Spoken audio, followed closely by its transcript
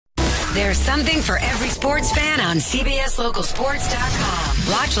There's something for every sports fan on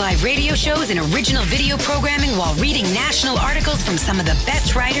CBSLocalSports.com. Watch live radio shows and original video programming while reading national articles from some of the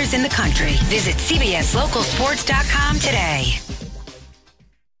best writers in the country. Visit CBSLocalSports.com today.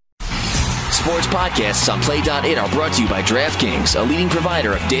 Sports podcasts on Play.it are brought to you by DraftKings, a leading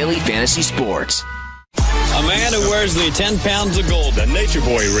provider of daily fantasy sports. A man who wears the 10 pounds of gold, the nature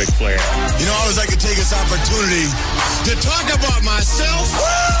boy, Ric Flair. You know, I always like to take this opportunity to talk about myself.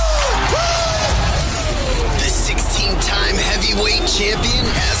 The 16-time heavyweight champion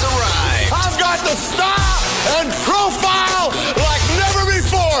has arrived. I've got the style and profile like never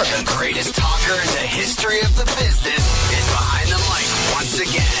before. The greatest talker in the history of the business is behind the mic once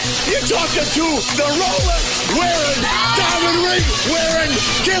again. You're talking to the Rolex wearing, diamond ring wearing,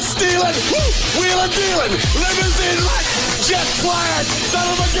 kiss stealing, wheeling dealing, limousine like, jet flying, son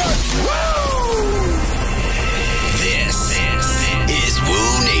of a gun. Woo! This is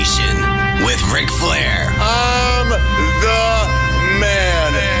Wooooo Nation with Ric Flair. I'm the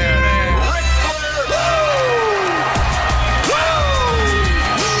man. Ric Flair.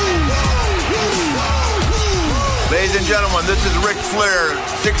 Ladies and gentlemen, this is Ric Flair,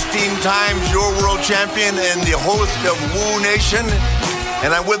 16 times your world champion and the host of Wooooo Nation.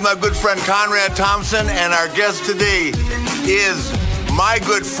 And I'm with my good friend Conrad Thompson, and our guest today is my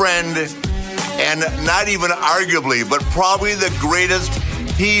good friend, and not even arguably, but probably the greatest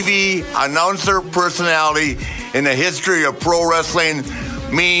TV announcer personality in the history of pro wrestling,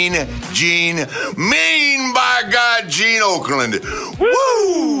 Mean Gene. Mean, by God, Gene Okerland.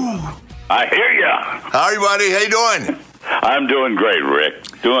 Woo! I hear ya. Howdy, buddy. How you doing? I'm doing great, Rick.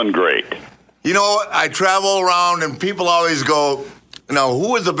 Doing great. You know, I travel around and people always go, now,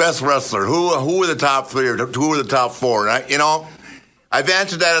 who is the best wrestler? Who are the top three or who are the top four? And I've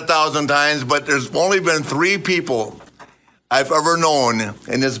answered that 1,000 times, but there's only been 3 people I've ever known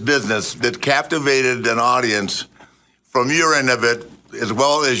in this business that captivated an audience from your end of it as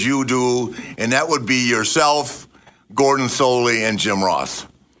well as you do, and that would be yourself, Gordon Solie, and Jim Ross.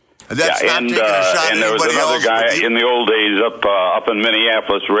 That's not taking a shot at there was anybody another else, guy in the old days up in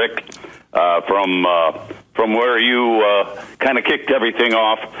Minneapolis, Rick, from where you kind of kicked everything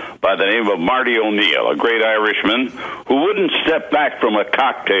off, by the name of Marty O'Neill, a great Irishman who wouldn't step back from a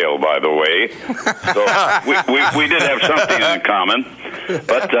cocktail, by the way. So we did have something in common.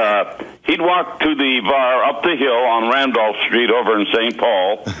 But he'd walk to the bar up the hill on Randolph Street over in St.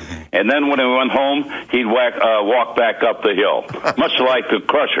 Paul, and then when he went home, he'd walk back up the hill, much like the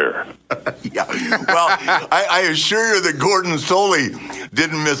Crusher. Yeah. Well, I assure you that Gordon Solie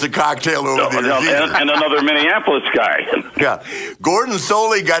didn't miss a cocktail over there. And another Minneapolis guy. Yeah. Gordon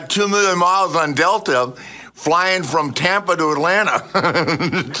Solie got 2 million miles on Delta, flying from Tampa to Atlanta.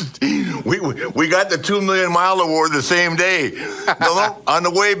 we got the 2 million mile award the same day. On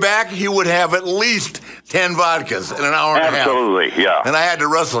the way back, he would have at least 10 vodkas in an hour and a half. Absolutely, yeah. And I had to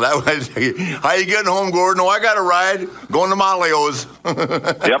wrestle. That was, how you getting home, Gordon? Oh, I got a ride. Going to Malio's.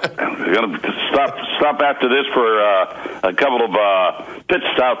 Yep. We're going to stop after this for a couple of pit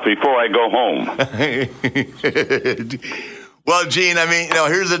stops before I go home. Well, Gene,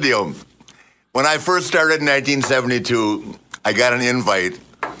 here's the deal. When I first started in 1972, I got an invite.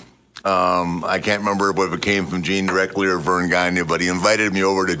 I can't remember if it came from Gene directly or Verne Gagne, but he invited me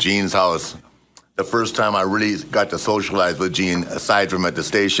over to Gene's house. The first time I really got to socialize with Gene, aside from at the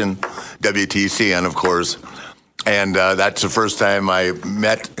station, WTCN, of course. And that's the first time I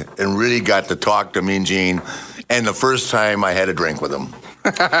met and really got to talk to Mean Gene, and the first time I had a drink with him.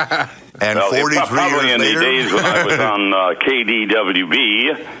 And 43 probably years in later, the days when I was on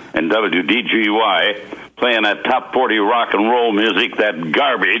KDWB and WDGY, playing that top 40 rock and roll music, that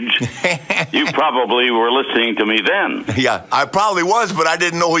garbage, you probably were listening to me then. Yeah, I probably was, but I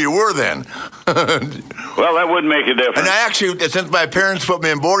didn't know who you were then. Well, that would make a difference. And I actually, since my parents put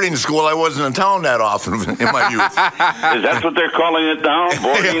me in boarding school, I wasn't in town that often in my youth. Is that what they're calling it now?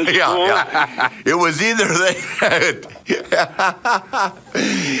 Boarding school? Yeah. It was either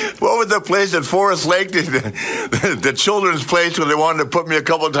what was the place at Forest Lake, the children's place where they wanted to put me a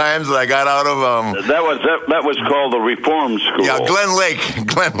couple of times that I got out of? That was called the Reform School. Yeah, Glen Lake.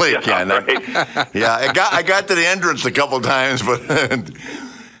 Yeah, right. I got to the entrance a couple of times, but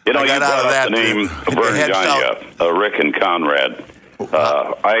you brought up the name Verne Gagne, Rick and Conrad.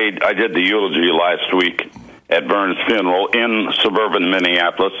 I did the eulogy last week at Verne's funeral in suburban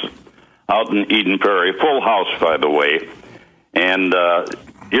Minneapolis, out in Eden Prairie. Full house, by the way. And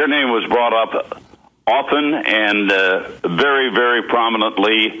your name was brought up often and very, very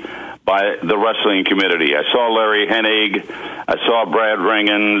prominently by the wrestling community. I saw Larry Hennig, I saw Brad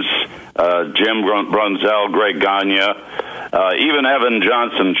Ringens, Jim Brunzell, Greg Gagne, Even Evan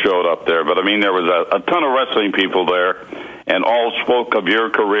Johnson showed up there. But, I mean, there was a ton of wrestling people there, and all spoke of your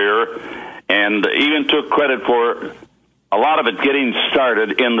career and even took credit for a lot of it getting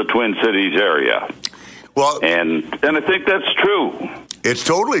started in the Twin Cities area. Well, and I think that's true. It's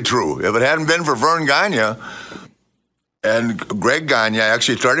totally true. If it hadn't been for Verne Gagne and Greg Gagne,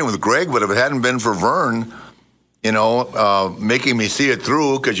 actually starting with Greg, but if it hadn't been for Verne, making me see it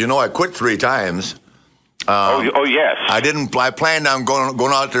through, because, I quit 3 times. Yes. I planned on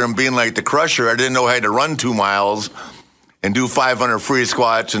going out there and being like the Crusher. I didn't know I had to run 2 miles and do 500 free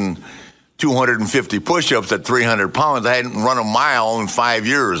squats and 250 push-ups at 300 pounds. I hadn't run a mile in 5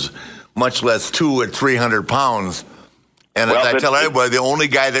 years, much less 2 at 300 pounds. And as I tell everybody, the only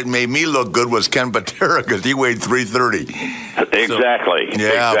guy that made me look good was Ken Patera, because he weighed 330. Exactly. So,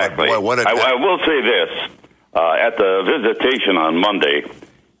 yeah, exactly. Boy, I will say this. At the visitation on Monday,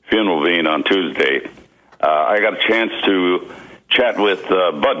 funeral being on Tuesday, I got a chance to chat with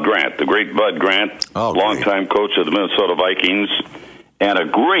Bud Grant, the great Bud Grant, longtime coach of the Minnesota Vikings, and a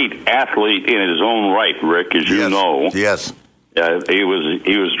great athlete in his own right, Rick, as you know. Yes. He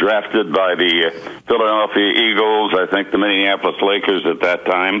was drafted by the Philadelphia Eagles, I think the Minneapolis Lakers at that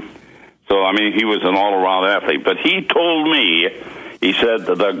time. So, I mean, he was an all-around athlete. But he told me, he said,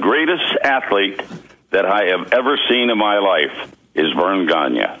 the greatest athlete that I have ever seen in my life is Verne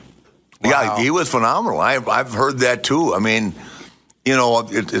Gagne. Wow. Yeah, he was phenomenal. I've heard that too. I mean,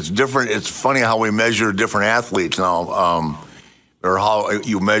 it's different. It's funny how we measure different athletes now, or how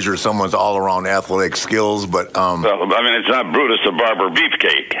you measure someone's all-around athletic skills. But well, I mean, it's not Brutus the Barber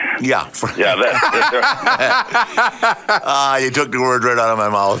Beefcake. Yeah, yeah. You took the word right out of my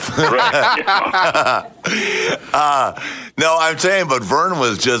mouth. Right. No, I'm saying, but Verne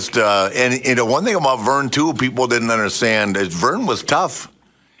was just, and one thing about Verne too, people didn't understand is Verne was tough.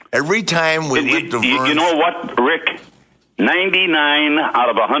 Every time we went to Verne, you know what, Rick? 99 out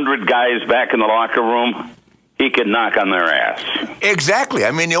of 100 guys back in the locker room, he could knock on their ass. Exactly.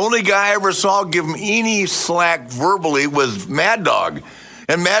 I mean, the only guy I ever saw give him any slack verbally was Mad Dog.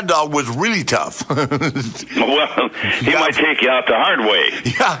 And Mad Dog was really tough. Well, he might take you out the hard way.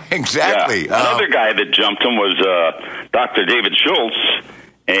 Yeah, exactly. Yeah. Another guy that jumped him was Dr. David Schultz,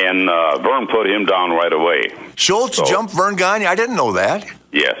 and Verne put him down right away. Schultz jumped Verne Gagne? I didn't know that.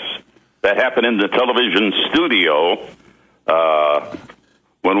 Yes. That happened in the television studio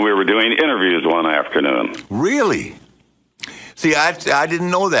when we were doing interviews one afternoon. Really? See, I didn't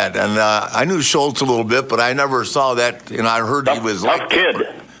know that, and I knew Schultz a little bit, but I never saw that, and I heard he was tough like kid.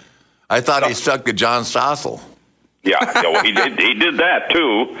 I thought he stuck to John Stossel. Yeah, well, he did that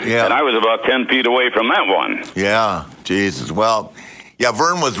too, yeah. And I was about 10 feet away from that one. Yeah, Jesus. Well, yeah,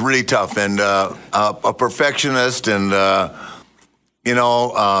 Verne was really tough and a perfectionist, and I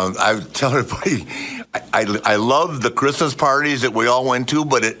tell everybody, I love the Christmas parties that we all went to,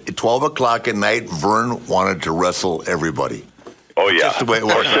 but at 12 o'clock at night, Verne wanted to wrestle everybody. Oh, yeah. Just the way it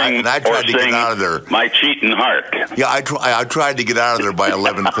was. And I tried to get out of there. My cheating heart. Yeah, I tried to get out of there by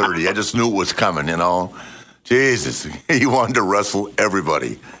 11:30. I just knew it was coming, Jesus, he wanted to wrestle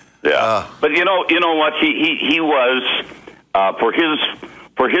everybody. Yeah. But you know what? He was,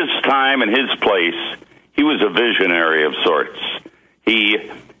 for his time and his place, he was a visionary of sorts.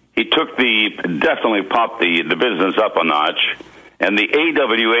 He definitely popped the business up a notch, and the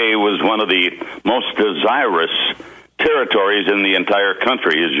AWA was one of the most desirous territories in the entire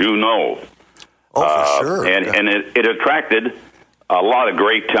country, as you know. Oh, for sure. And it attracted a lot of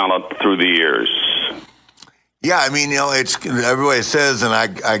great talent through the years. Yeah, I mean, it's everybody says, and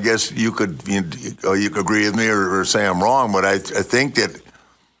I guess you could agree with me or say I'm wrong, but I think that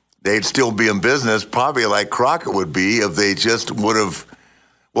they'd still be in business probably like Crockett would be if they just would have.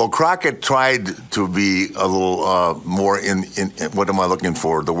 Well, Crockett tried to be a little more in what am I looking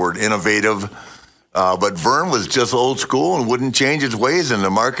for? The word innovative. But Verne was just old school and wouldn't change his ways, and the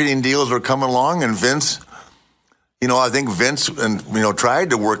marketing deals were coming along, and Vince, I think Vince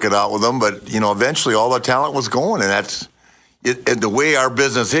tried to work it out with them, but eventually all the talent was going, and that's it. And the way our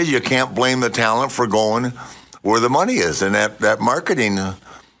business is, you can't blame the talent for going where the money is, and that marketing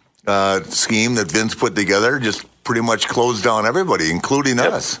scheme that Vince put together just pretty much closed down everybody, including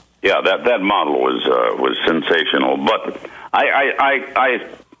us. Yeah, that model was sensational, but I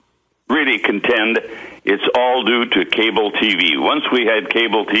really contend it's all due to cable TV. Once we had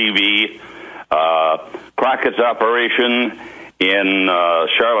cable TV, Crockett's operation in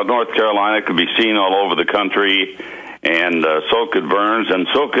Charlotte, North Carolina could be seen all over the country, and so could Verne's, and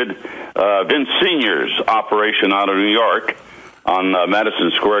so could Vince Sr.'s operation out of New York on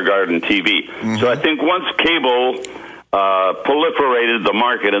Madison Square Garden TV. So I think once cable proliferated the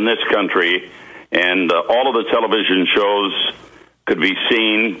market in this country, and all of the television shows could be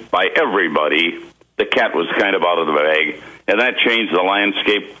seen by everybody. The cat was kind of out of the bag, and that changed the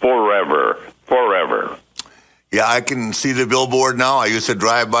landscape forever. Yeah, I can see the billboard now. I used to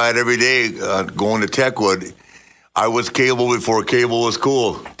drive by it every day going to Techwood. I was cable before cable was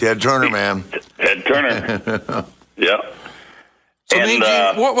cool. Ted Turner, man. Ted Turner. Yeah. So, Mean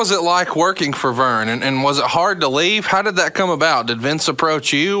Gene, what was it like working for Verne, and was it hard to leave? How did that come about? Did Vince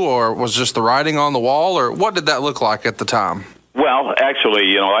approach you, or was just the writing on the wall, or what did that look like at the time? Well,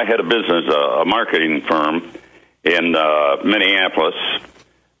 actually, I had a business, a marketing firm in Minneapolis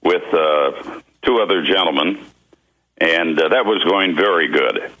with two other gentlemen, and that was going very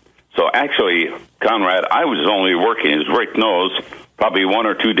good. So actually, Conrad, I was only working, as Rick knows, probably 1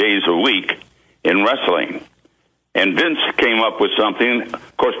 or 2 days a week in wrestling. And Vince came up with something.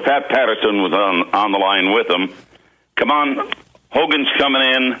 Of course, Pat Patterson was on the line with him. Come on, Hogan's coming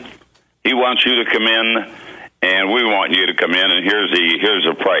in. He wants you to come in, and we want you to come in, and here's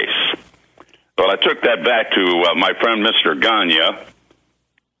the price. Well, I took that back to my friend Mr. Gagne,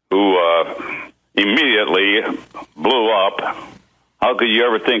 who immediately blew up. How could you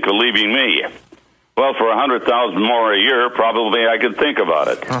ever think of leaving me? Well, for $100,000 more a year, probably I could think about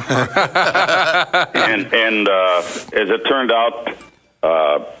it. and as it turned out,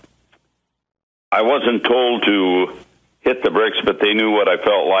 I wasn't told to hit the bricks, but they knew what I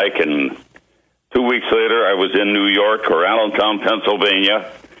felt like. And 2 weeks later, I was in New York or Allentown,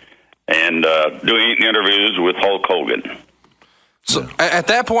 Pennsylvania, and doing interviews with Hulk Hogan. So at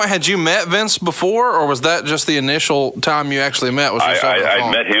that point, had you met Vince before, or was that just the initial time you actually met?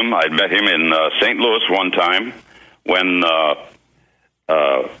 I'd met him. I'd met him in St. Louis one time when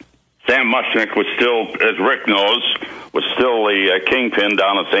Sam Mushnick was still, as Rick knows, was still the kingpin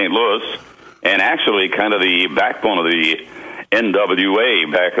down in St. Louis, and actually kind of the backbone of the NWA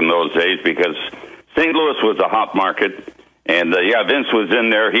back in those days, because St. Louis was a hot market. And Vince was in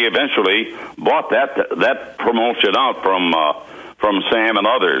there. He eventually bought that promotion out from Sam and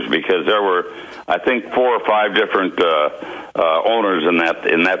others, because there were, I think, 4 or 5 different owners in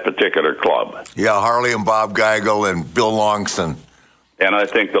that particular club. Yeah, Harley and Bob Geigel and Bill Longson. And I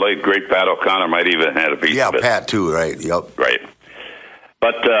think the late great Pat O'Connor might even have a piece of it. Yeah, Pat too, right? Yep. Right.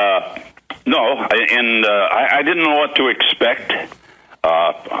 But I didn't know what to expect.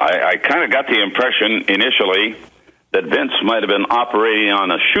 I kind of got the impression initially that Vince might have been operating on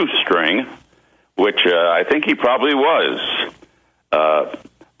a shoestring, which I think he probably was.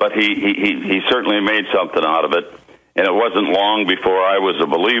 But he certainly made something out of it, and it wasn't long before I was a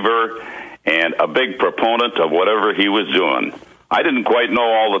believer and a big proponent of whatever he was doing. I didn't quite know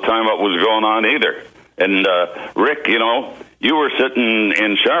all the time what was going on either. And Rick, you were sitting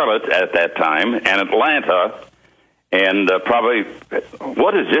in Charlotte at that time and Atlanta, and probably,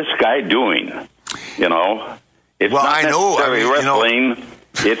 what is this guy doing? It's not necessarily wrestling.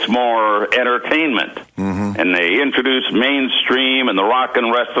 It's more entertainment. Mm-hmm. And they introduced mainstream and the rock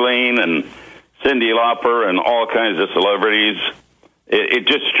and wrestling and Cyndi Lauper and all kinds of celebrities. It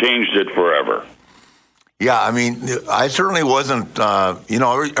just changed it forever. Yeah, I mean, I certainly wasn't,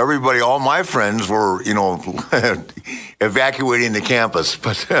 everybody, all my friends were, evacuating the campus.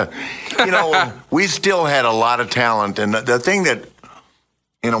 But, we still had a lot of talent. And the thing that,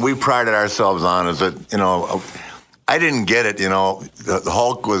 we prided ourselves on is that, I didn't get it, the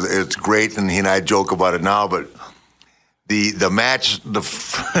Hulk it's great, and he and I joke about it now, but the match, the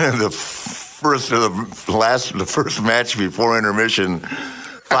first match before intermission,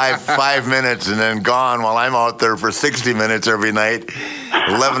 five minutes and then gone, while I'm out there for 60 minutes every night,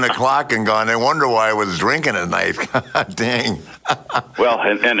 11 o'clock and gone. I wonder why I was drinking at night. God dang. Well,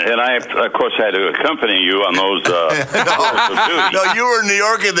 and I, of course, had to accompany you on those No, you were in New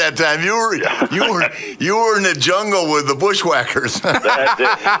York at that time. You were in the jungle with the bushwhackers.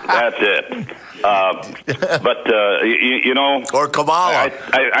 That's it. But or Kamala.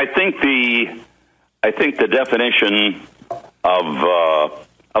 I think the definition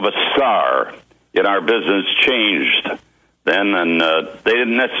of a star in our business changed then, and they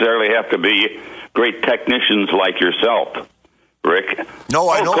didn't necessarily have to be great technicians like yourself, Rick. No,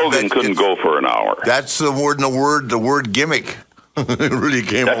 I know. Hogan couldn't go for an hour. That's the word in the word gimmick. It really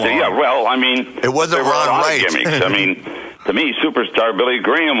came along. Yeah, well, I mean, it wasn't Ron Wright. Gimmicks. I mean, to me, superstar Billy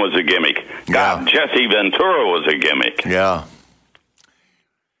Graham was a gimmick. God, Jesse Ventura was a gimmick. Yeah.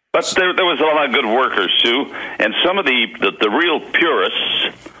 But there was a lot of good workers, too. And some of the real purists,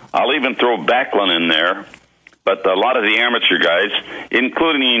 I'll even throw Backlund in there, but a lot of the amateur guys,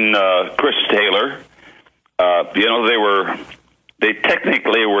 including Chris Taylor, they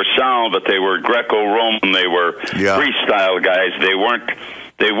technically were sound, but they were Greco-Roman, they were freestyle guys. They weren't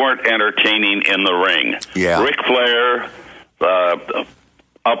they weren't entertaining in the ring. Yeah. Ric Flair,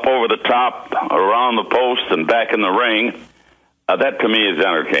 up over the top, around the post, and back in the ring, that to me is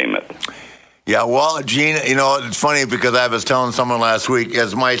entertainment. Yeah, well, Gene, you know, it's funny because I was telling someone last week,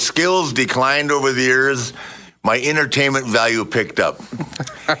 as my skills declined over the years, my entertainment value picked up.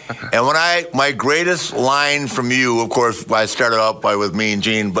 And my greatest line from you, of course, I started out with Mean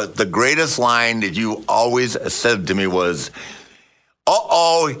Gene, but the greatest line that you always said to me was,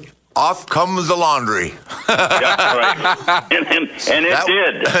 uh-oh, off comes the laundry. Yeah, right. And it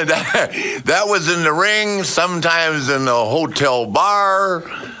did. That was in the ring, sometimes in the hotel bar.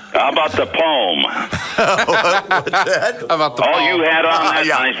 How about the palm? What's that? How about the all palm? you had on that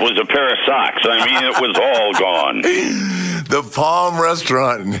night was a pair of socks. I mean, it was all gone. The Palm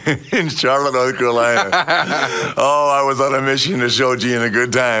Restaurant in Charlotte, North Carolina. Oh, I was on a mission to show Gene a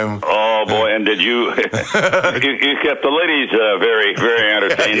good time. Oh, boy, and did you... you kept the ladies very, very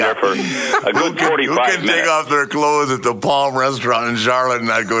entertained there for a good 45 minutes. Who can take off their clothes at the Palm Restaurant in Charlotte and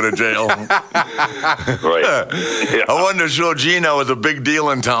not go to jail? Right. Yeah. I wanted to show Gene I was a big deal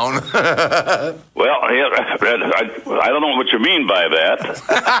in town. Well, I don't know what you mean by that.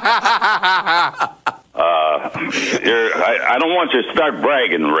 I don't want you to start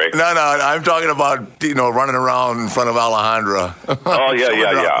bragging, Rick. No, I'm talking about, running around in front of Alejandra. Oh,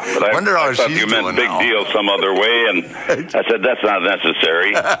 yeah. But I wonder how thought she's you meant doing big now. Deal some other way, and I said, that's not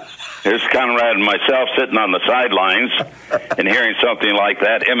necessary. Here's Conrad and myself sitting on the sidelines and hearing something like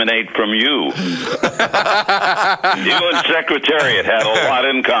that emanate from you. You and Secretariat had a lot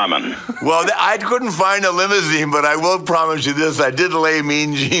in common. Well, I couldn't find a limousine, but I will promise you this. I did lay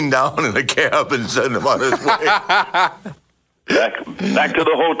Mean Gene down in a cab and send him on his way. Back to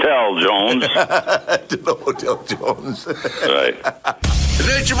the Hotel, Jones. To the Hotel Jones. Right. The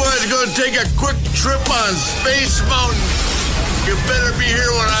Nature Boys are going to take a quick trip on Space Mountain. You better be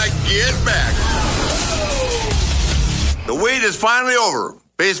here when I get back. The wait is finally over.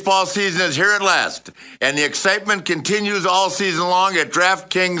 Baseball season is here at last, and the excitement continues all season long at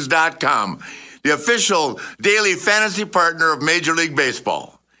DraftKings.com, the official daily fantasy partner of Major League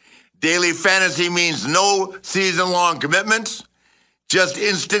Baseball. Daily fantasy means no season-long commitments, just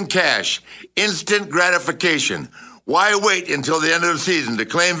instant cash, instant gratification. Why wait until the end of the season to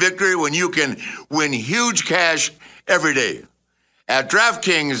claim victory when you can win huge cash every day? At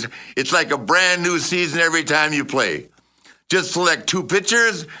DraftKings, it's like a brand new season every time you play. Just select 2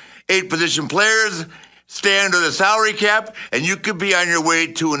 pitchers, 8 position players, stay under the salary cap, and you could be on your way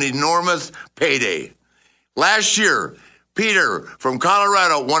to an enormous payday. Last year, Peter from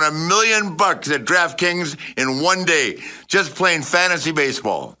Colorado won $1 million at DraftKings in one day, just playing fantasy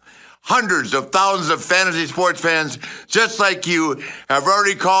baseball. Hundreds of thousands of fantasy sports fans just like you have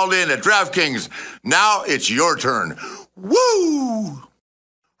already called in at DraftKings. Now it's your turn. Woo!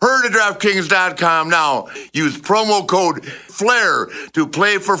 Hurry to DraftKings.com now. Use promo code FLAIR to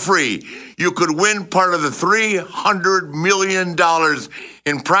play for free. You could win part of the $300 million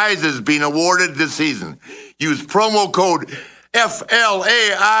in prizes being awarded this season. Use promo code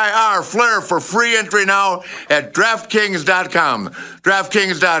FLAIR, FLAIR, for free entry now at DraftKings.com.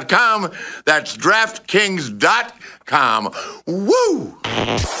 DraftKings.com. That's DraftKings.com. Woo!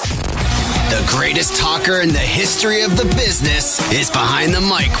 The greatest talker in the history of the business is behind the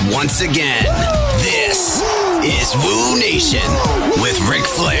mic once again. This is Wooooo Nation with Ric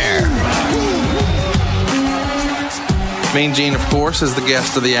Flair. Mean Gene, of course, is the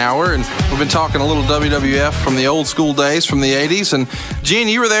guest of the hour, and we've been talking a little WWF from the old school days, from the 80s. And Gene,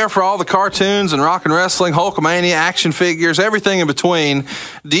 you were there for all the cartoons and rock and wrestling, Hulkamania, action figures, everything in between.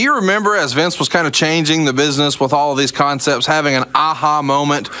 Do you remember, as Vince was kind of changing the business with all of these concepts, having an aha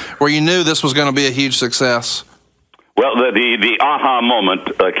moment where you knew this was going to be a huge success? Well, the aha moment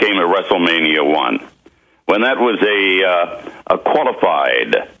came at WrestleMania 1, when that was a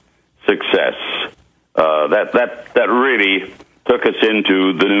qualified success. That really took us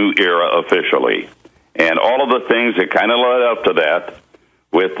into the new era officially. And all of the things that kind of led up to that,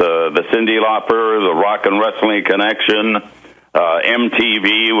 with the Cyndi Lauper, the Rock and Wrestling Connection,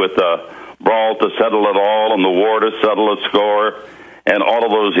 MTV with the Brawl to Settle It All and the War to Settle a Score, and all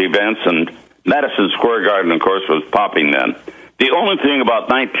of those events. And Madison Square Garden, of course, was popping then. The only thing about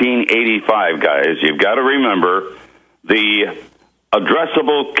 1985, guys, you've got to remember the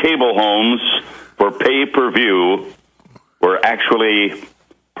addressable cable homes for pay-per-view were actually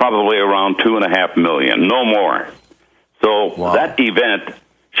probably around 2.5 million, no more. So that event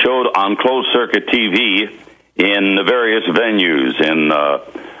showed on closed-circuit TV in the various venues, in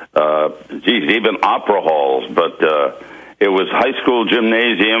even opera halls, but it was high school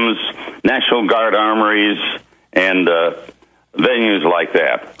gymnasiums, National Guard armories, and venues like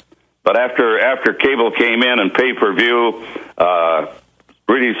that. But after cable came in and pay-per-view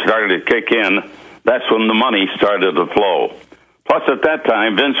really started to kick in, that's when the money started to flow. Plus, at that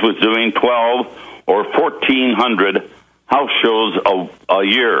time, Vince was doing 12 or 1,400 house shows a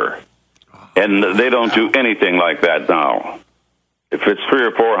year. And they don't do anything like that now. If it's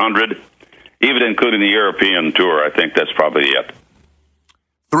 300 or 400, even including the European tour, I think that's probably it.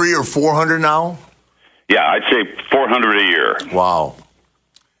 300 or 400 now? Yeah, I'd say 400 a year. Wow.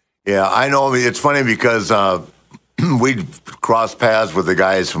 Yeah, I know. It's funny because we'd cross paths with the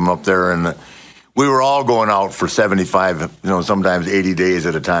guys from up there, and we were all going out for 75, sometimes 80 days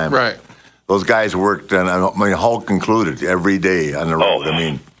at a time. Right. Those guys worked, and Hulk included, every day on the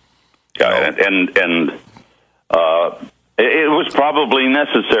road. Yeah, and it was probably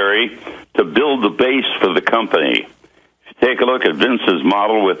necessary to build the base for the company. If you take a look at Vince's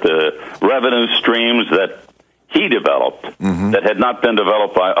model with the revenue streams that he developed that had not been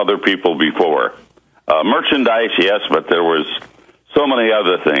developed by other people before. Merchandise, yes, but there was so many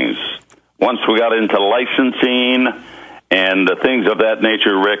other things. Once we got into licensing and things of that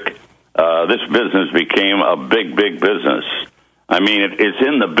nature, Rick, this business became a big, big business. I mean, it's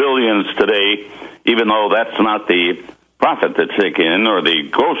in the billions today, even though that's not the profit that's taken in or the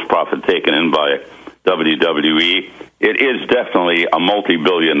gross profit taken in by WWE. It is definitely a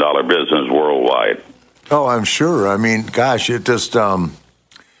multi-billion-dollar business worldwide. Oh, I'm sure. I mean, gosh, it just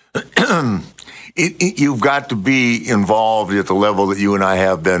you've got to be involved at the level that you and I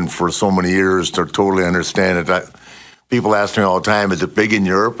have been for so many years to totally understand it. People ask me all the time, is it big in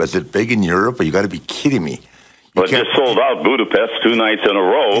Europe? Is it big in Europe? You got to be kidding me. But just sold out Budapest 2 nights in a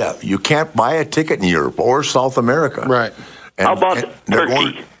row. Yeah, you can't buy a ticket in Europe or South America. Right. And, how about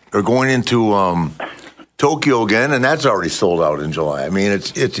Turkey? They're going into Tokyo again, and that's already sold out in July. I mean,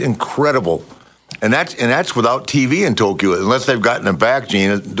 it's incredible. And that's without TV in Tokyo, unless they've gotten it back,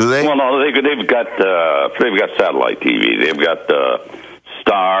 Gene. Do they? Well, no, they've got satellite TV. They've got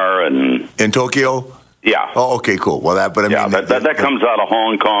Star and in Tokyo. Yeah. Oh, okay, cool. Well, that comes out of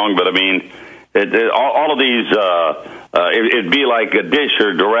Hong Kong, but I mean, all of these, it'd be like a Dish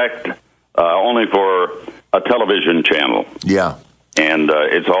or Direct, only for a television channel. Yeah. And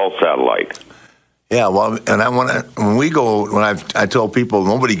it's all satellite. Yeah, well, and I tell people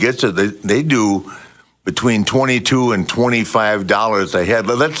nobody gets it. They do between $22 and $25 a head.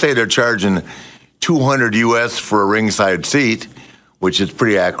 Let's say they're charging $200 US for a ringside seat, which is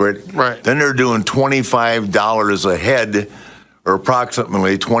pretty accurate. Right. Then they're doing $25 a head, or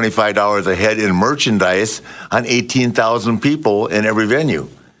approximately $25 a head in merchandise on 18,000 people in every venue.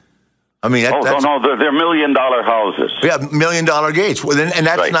 I mean, they're $1 million houses. Yeah, $1 million gates, and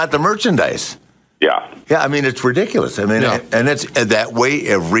that's right. not the merchandise. Yeah. Yeah, I mean, it's ridiculous. I mean, and it's that way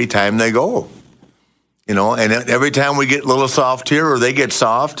every time they go. And every time we get a little soft here or they get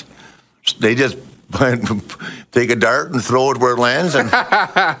soft, they just take a dart and throw it where it lands, and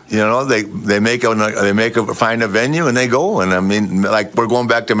they find a venue and they go. And I mean, like we're going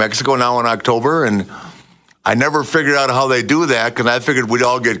back to Mexico now in October, and I never figured out how they do that because I figured we'd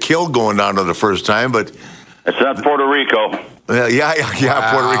all get killed going down to the first time, but it's not Puerto Rico. Yeah,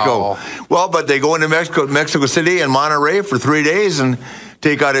 wow. Puerto Rico. Well, but they go into Mexico City and Monterrey for 3 days and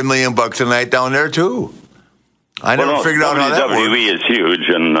take out $1 million a night down there too. I never figured out how that works. WWE is huge,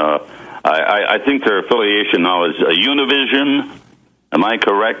 and I think their affiliation now is Univision. Am I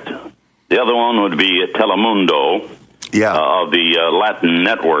correct? The other one would be Telemundo. Yeah. Of the Latin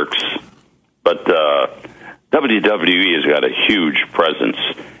networks, but WWE has got a huge presence,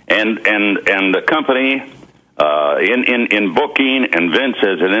 and the company. In booking, and Vince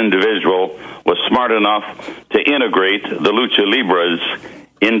as an individual was smart enough to integrate the Lucha Libras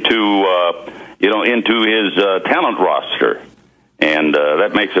into his talent roster, and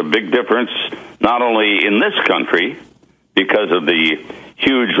that makes a big difference not only in this country because of the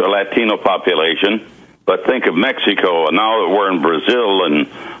huge Latino population, but think of Mexico, and now that we're in Brazil and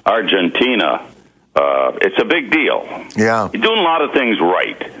Argentina, it's a big deal. Yeah, you're doing a lot of things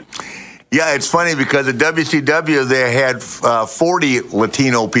right. Yeah, it's funny because at WCW they had 40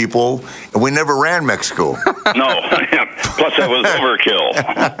 Latino people, and we never ran Mexico. No, plus that was overkill.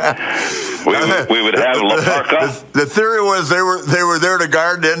 we would have La Parca. The theory was they were there to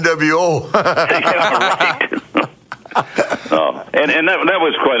guard the NWO. Yeah, right. And that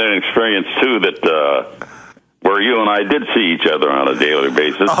was quite an experience too. That. Where you and I did see each other on a daily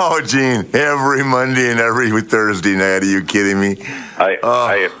basis. Oh, Gene, every Monday and every Thursday night. Are you kidding me?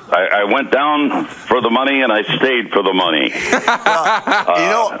 I went down for the money and I stayed for the money.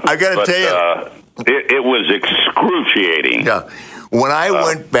 I got to tell you. It was excruciating. Yeah. When I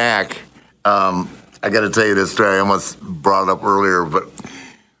went back, I got to tell you this story. I almost brought it up earlier, but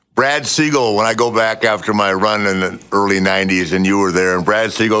Brad Siegel, when I go back after my run in the early 90s, and you were there, and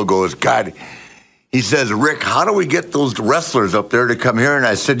Brad Siegel goes, God, he says, Rick, how do we get those wrestlers up there to come here? And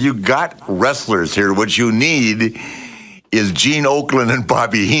I said, you got wrestlers here. What you need is Gene Okerland and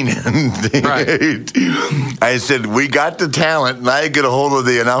Bobby Heenan. Right. I said, we got the talent, and I get a hold of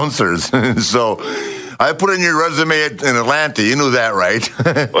the announcers. So I put in your resume in Atlanta. You knew that, right?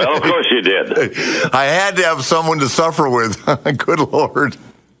 Well, of course you did. I had to have someone to suffer with. Good Lord.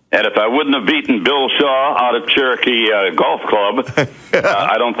 And if I wouldn't have beaten Bill Shaw out of Cherokee Golf Club,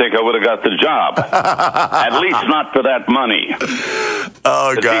 I don't think I would have got the job. At least not for that money.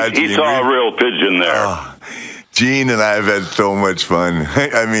 Oh, God. He saw a real pigeon there. Oh, Gene and I have had so much fun.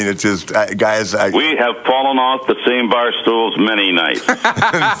 I mean, it's just, guys. We have fallen off the same bar stools many nights.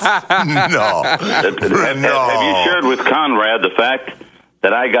 No. Have you shared with Conrad the fact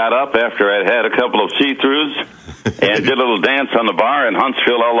that I got up after I'd had a couple of see-throughs and did a little dance on the bar in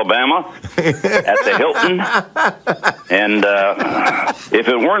Huntsville, Alabama, at the Hilton? And if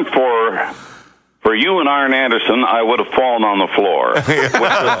it weren't for you and Arn Anderson, I would have fallen on the floor, which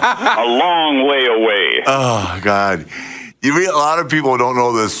was a long way away. Oh, God. A lot of people don't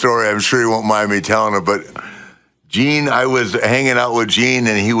know this story. I'm sure you won't mind me telling it, but Gene, I was hanging out with Gene,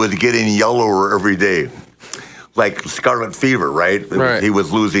 and he was getting yellower every day. Like scarlet fever, right? Right. He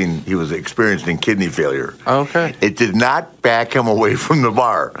was experiencing kidney failure. Okay. It did not back him away from the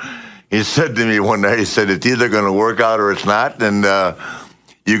bar. He said to me one night, he said, it's either going to work out or it's not. And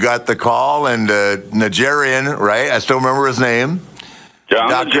you got the call, and Nigerian, right? I still remember his name. John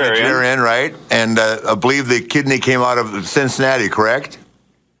Nigerian, right? And I believe the kidney came out of Cincinnati, correct?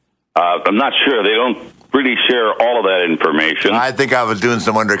 I'm not sure. They don't really share all of that information. I think I was doing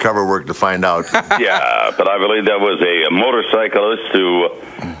some undercover work to find out. Yeah, but I believe that was a motorcyclist who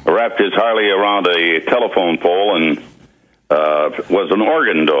wrapped his Harley around a telephone pole and was an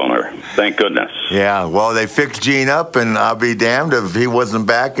organ donor. Thank goodness. Yeah, well, they fixed Gene up, and I'll be damned if he wasn't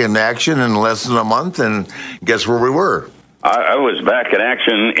back in action in less than a month, and guess where we were? I was back in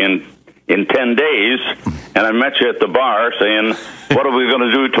action in 10 days, and I met you at the bar saying, what are we going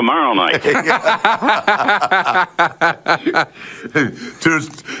to do tomorrow night?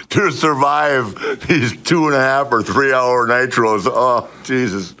 to survive these 2.5 or 3 hour nitros. Oh,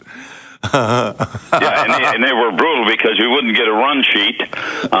 Jesus. Yeah, and they were brutal because you wouldn't get a run sheet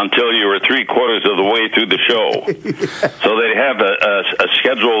until you were 3/4 of the way through the show. So they'd have a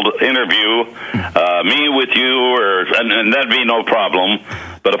scheduled interview, me with you, and that'd be no problem.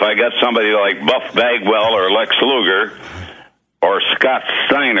 But if I got somebody like Buff Bagwell or Lex Luger or Scott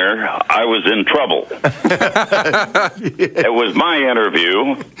Steiner, I was in trouble. It was my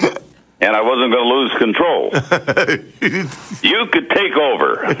interview, and I wasn't going to lose control. You could take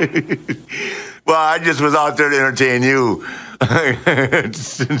over. Well, I just was out there to entertain you. To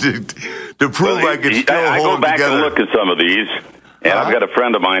prove I could still I hold go back together. and look at some of these, and I've got a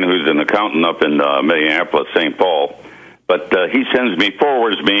friend of mine who's an accountant up in Minneapolis, St. Paul. But he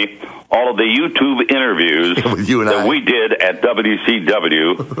forwards me all of the YouTube interviews that we did at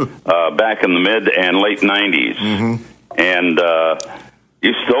WCW back in the mid and late 90s. Mm-hmm. And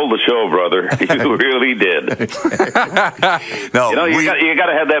you stole the show, brother. You really did. No, you got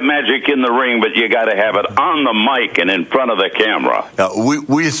to have that magic in the ring, but you got to have it on the mic and in front of the camera.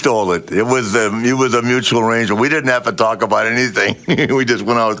 We stole it. It was a mutual arrangement. We didn't have to talk about anything. We just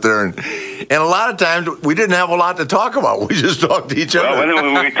went out there, and a lot of times we didn't have a lot to talk about. We just talked to each other.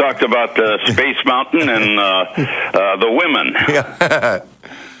 Well, we talked about Space Mountain and the women. Yeah.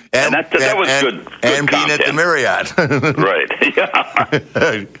 And that was good content. And being at the Marriott. Right.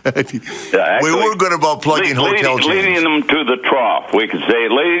 Yeah. We were good about plugging hotel chains. Leading them to the trough. We could say,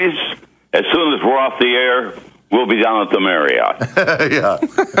 ladies, as soon as we're off the air, we'll be down at the Marriott. Yeah.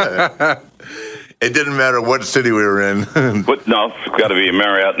 It didn't matter what city we were in. But no, it's got to be a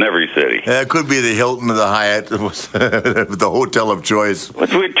Marriott in every city. It could be the Hilton or the Hyatt. It was the hotel of choice.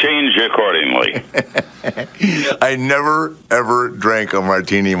 But we changed accordingly. I never, ever drank a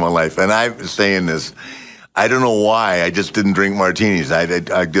martini in my life. And I'm saying this. I don't know why. I just didn't drink martinis.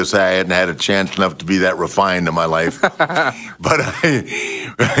 I guess I hadn't had a chance enough to be that refined in my life. But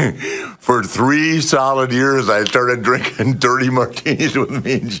for 3 solid years, I started drinking dirty martinis with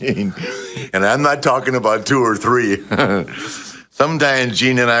Mean Gene. And I'm not talking about 2 or 3. Sometimes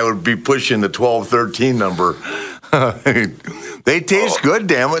Gene and I would be pushing the 12, 13 number. They taste good,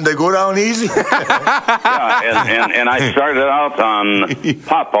 damn it. They go down easy. Yeah, and I started out on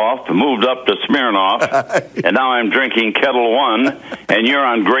Pop-Off, moved up to Smirnoff, and now I'm drinking Kettle One, and you're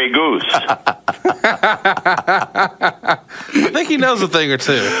on Grey Goose. I think he knows a thing or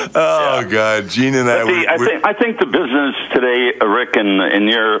two. Oh, God. Gene and I think the business today, Rick, and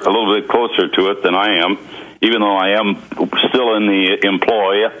you're a little bit closer to it than I am, even though I am still in the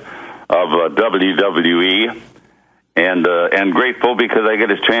employ of WWE, and grateful because I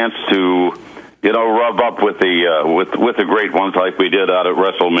get a chance to, rub up with the great ones like we did out at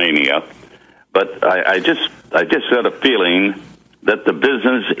WrestleMania. But I just got a feeling that the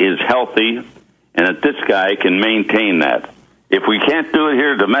business is healthy and that this guy can maintain that. If we can't do it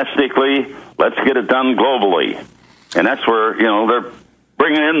here domestically, let's get it done globally. And that's where, they're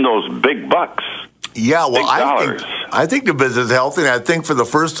bringing in those big bucks. Yeah, well, I think the business is healthy, and I think for the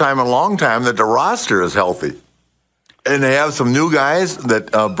first time in a long time that the roster is healthy. And they have some new guys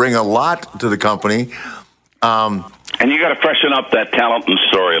that bring a lot to the company. And you got to freshen up that talent and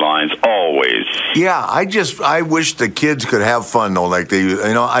storylines always. Yeah, I wish the kids could have fun though, like they,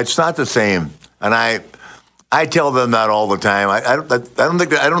 it's not the same. And I tell them that all the time. I don't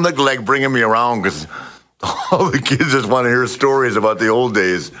think they like bringing me around because all the kids just want to hear stories about the old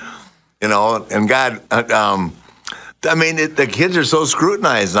days, And God, the kids are so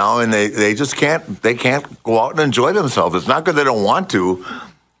scrutinized now, and they just can't go out and enjoy themselves. It's not because they don't want to.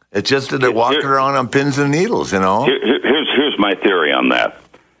 It's just that they're walking around on pins and needles, Here's my theory on that.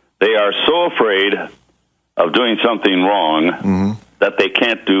 They are so afraid of doing something wrong that they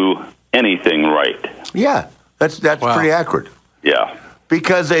can't do anything right. Yeah, that's pretty accurate. Yeah.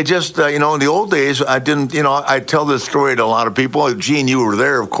 Because they just, in the old days, I didn't, I tell this story to a lot of people. Gene, you were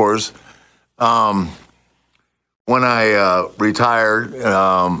there, of course. When I retired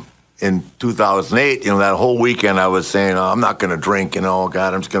in 2008, that whole weekend I was saying, I'm not going to drink,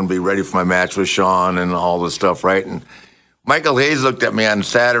 God, I'm just going to be ready for my match with Sean and all this stuff, right? And Michael Hayes looked at me on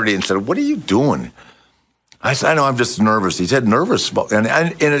Saturday and said, what are you doing? I said, I know, I'm just nervous. He said, nervous. And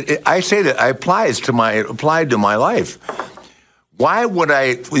I say that applied to my life. Why would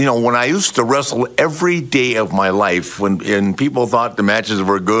I, when I used to wrestle every day of my life, and people thought the matches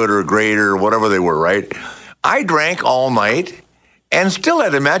were good or great or whatever they were, right? I drank all night and still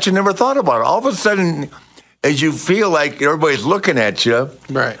had a match and never thought about it. All of a sudden, as you feel like everybody's looking at you,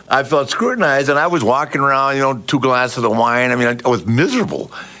 right? I felt scrutinized, and I was walking around, 2 glasses of wine. I was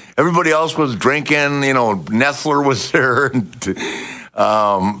miserable. Everybody else was drinking. Nestler was there, and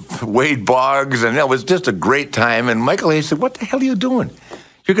Wade Boggs, and it was just a great time. And Michael Hayes said, what the hell are you doing?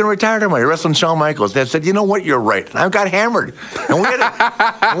 You're going to retire tomorrow. You're wrestling Shawn Michaels. They said, you know what? You're right. And I got hammered. And we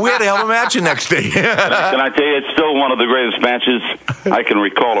had to have a match the next day. Can I tell you, it's still one of the greatest matches I can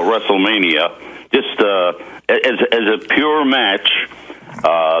recall at WrestleMania. Just as a pure match,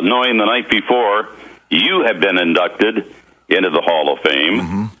 knowing the night before you have been inducted into the Hall of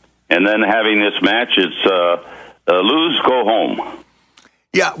Fame, and then having this match, it's lose, go home.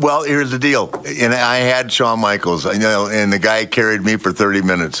 Yeah, well, here's the deal. And I had Shawn Michaels, and the guy carried me for 30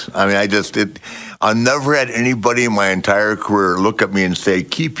 minutes. I never had anybody in my entire career look at me and say,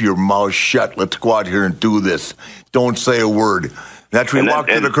 keep your mouth shut. Let's go out here and do this. Don't say a word. That's when we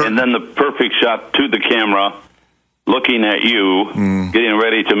walked to the curtain. And then the perfect shot to the camera, looking at you, getting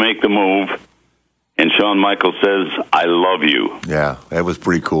ready to make the move. And Shawn Michaels says, I love you. Yeah, that was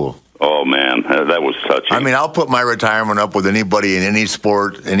pretty cool. Oh, man, that was touching. I'll put my retirement up with anybody in any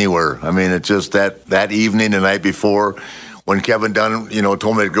sport, anywhere. It's just that evening, the night before, when Kevin Dunn,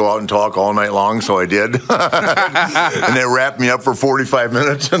 told me to go out and talk all night long, so I did. And they wrapped me up for 45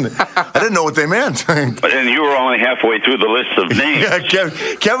 minutes, and I didn't know what they meant. But then you were only halfway through the list of names.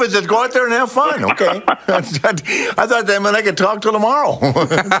 Yeah, Kevin said, go out there and have fun. Okay. I thought that meant I could talk till tomorrow.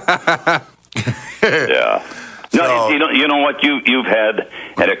 Yeah. No, you know what? You've had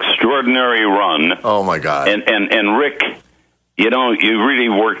an extraordinary run. Oh my God! And Rick, you really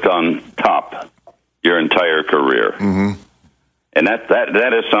worked on top your entire career, and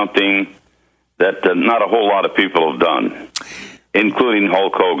that is something that not a whole lot of people have done, including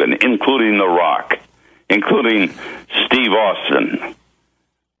Hulk Hogan, including The Rock, including Steve Austin,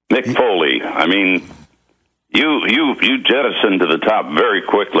 Mick Foley. You jettisoned to the top very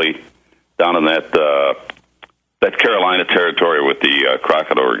quickly down in that Carolina territory with the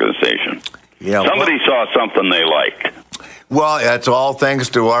Crockett organization. Yeah, somebody saw something they liked. Well, that's all thanks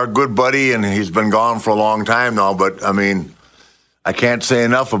to our good buddy, and he's been gone for a long time now, but I can't say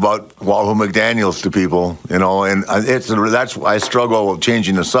enough about Wahoo McDaniels to people, and that's why I struggle with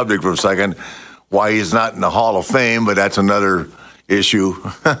changing the subject for a second, why he's not in the Hall of Fame, but that's another issue.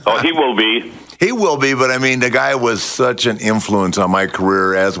 Oh, he will be. He will be, but the guy was such an influence on my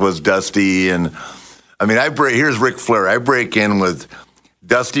career, as was Dusty, and here's Ric Flair. I break in with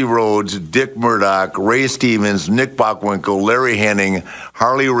Dusty Rhodes, Dick Murdoch, Ray Stevens, Nick Bockwinkel, Larry Hennig,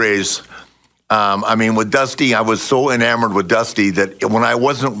 Harley Race, I mean, with Dusty, I was so enamored with Dusty that when I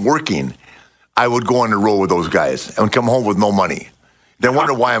wasn't working, I would go on the road with those guys and come home with no money. They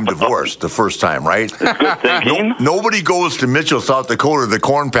wonder why I'm divorced the first time, right? That's good thinking. Nobody goes to Mitchell, South Dakota, the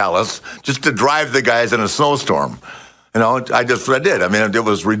Corn Palace, just to drive the guys in a snowstorm. I did. I mean, it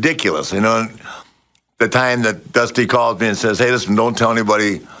was ridiculous. The time that Dusty calls me and says, hey, listen, don't tell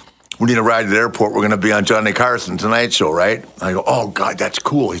anybody we need a ride to the airport. We're going to be on Johnny Carson Tonight Show, right? I go, oh, God, that's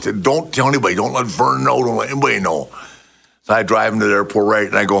cool. He said, don't tell anybody. Don't let Verne know. Don't let anybody know. So I drive him to the airport, right?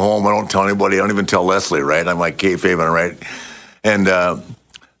 And I go home. I don't tell anybody. I don't even tell Leslie, right? I'm like kayfabing, right? And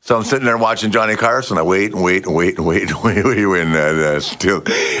so I'm sitting there watching Johnny Carson. I wait. I'm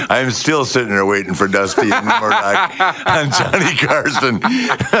still sitting there waiting for Dusty and Murdoch on Johnny Carson.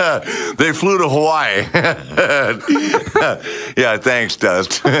 They flew to Hawaii. Yeah, thanks,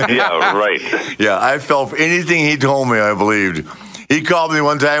 Dust. Yeah, right. Yeah, I fell for anything he told me, I believed. He called me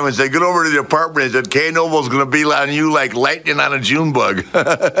one time and said, get over to the apartment. He said, Kay Noble's going to be on you like lightning on a June bug.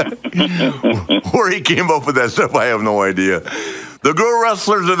 Where he came up with that stuff, I have no idea. The girl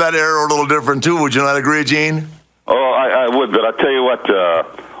wrestlers of that era are a little different, too. Would you not agree, Gene? Oh, I would, but I'll tell you what,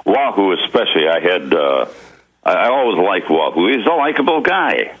 Wahoo especially, I always liked Wahoo. He's a likable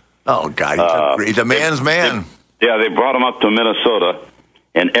guy. Oh, God, he's a man's man. They brought him up to Minnesota,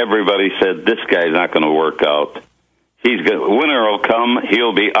 and everybody said, this guy's not going to work out. Winter will come,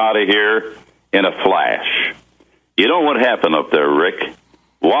 he'll be out of here in a flash. You know what happened up there, Rick?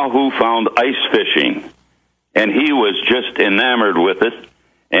 Wahoo found ice fishing. And he was just enamored with it.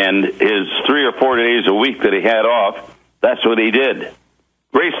 And his 3 or 4 days a week that he had off, that's what he did.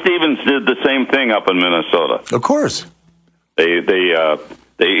 Ray Stevens did the same thing up in Minnesota. Of course. They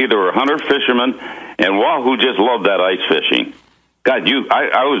either were hunter fishermen, and Wahoo just loved that ice fishing. God,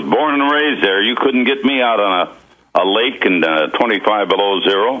 I was born and raised there. You couldn't get me out on a lake and 25 below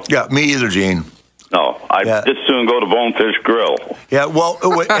zero. Yeah, me either, Gene. No, I'd just soon go to Bonefish Grill. Yeah, well,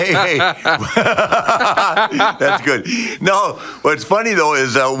 hey. That's good. No, what's funny, though,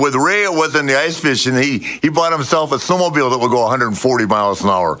 is with Ray, it wasn't the ice fishing. He bought himself a snowmobile that would go 140 miles an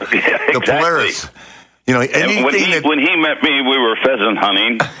hour. Yeah, exactly. The Polaris. When he met me, we were pheasant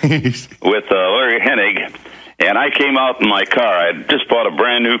hunting with Larry Hennig, and I came out in my car. I had just bought a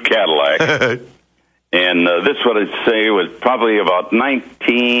brand new Cadillac, and this, what I'd say, was probably about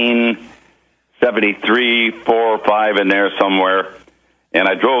 1973, 4 or 5 in there somewhere, and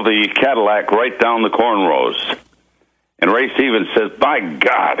I drove the Cadillac right down the cornrows. And Ray Stevens says, by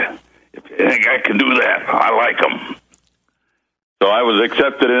God, if you think I can do that, I like them. So I was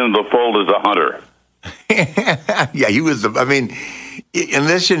accepted into the fold as a hunter. Yeah, he was,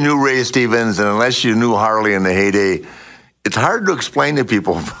 unless you knew Ray Stevens and unless you knew Harley in the heyday, it's hard to explain to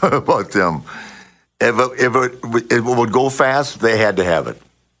people about them. If it would go fast, they had to have it.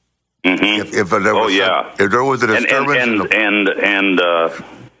 Mm-hmm. If there was a disturbance,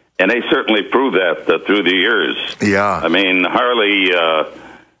 and they certainly proved that through the years. Yeah, I mean Harley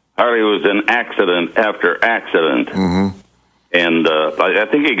was in accident after accident, and I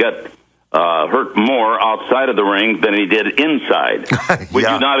think he got hurt more outside of the ring than he did inside. Would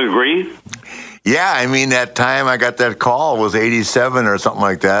you not agree? Yeah, I mean, that time I got that call was 87 or something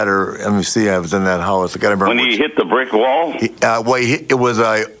like that. Or let me see, I was in that house. I got to remember when he hit the brick wall. It was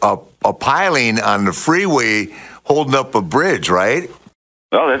a piling on the freeway holding up a bridge, right?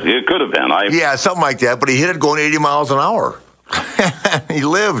 Well, it could have been. Yeah, something like that. But he hit it going 80 miles an hour. He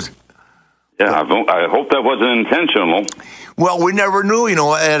lived. Yeah, I hope that wasn't intentional. Well, we never knew.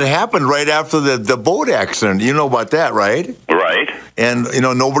 It happened right after the boat accident. You know about that, right? Right. And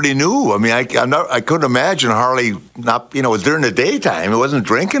nobody knew. I mean, I couldn't imagine Harley not. It was during the daytime. He wasn't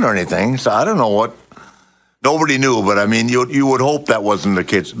drinking or anything. So I don't know what. Nobody knew, but I mean, you would hope that wasn't the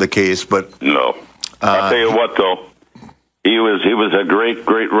case. But no, I'll tell you what, though, he was a great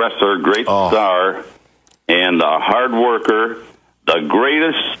wrestler, great star, and a hard worker. The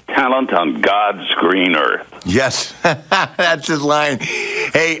greatest talent on God's green earth. Yes, that's his line.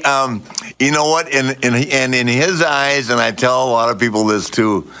 Hey, you know what? And in his eyes, and I tell a lot of people this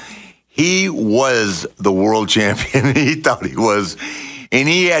too, he was the world champion. He thought he was. And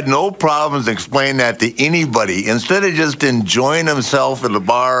he had no problems explaining that to anybody. Instead of just enjoying himself at the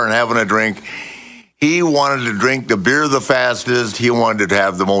bar and having a drink, he wanted to drink the beer the fastest. He wanted to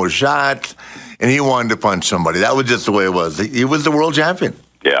have the most shots. And he wanted to punch somebody. That was just the way it was. He was the world champion.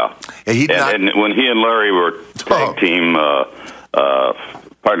 Yeah. And when he and Larry were tag team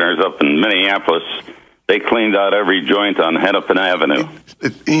partners up in Minneapolis, they cleaned out every joint on Hennepin Avenue.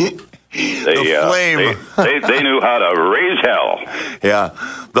 The flame. They knew how to raise hell. Yeah,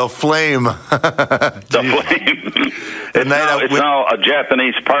 the flame. The flame. It's now a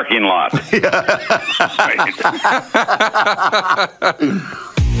Japanese parking lot.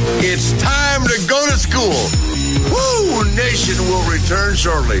 It's time to go to school. Woo! Nation will return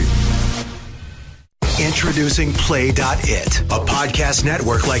shortly. Introducing Play.it, a podcast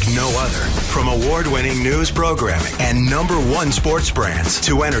network like no other. From award-winning news programming and #1 sports brands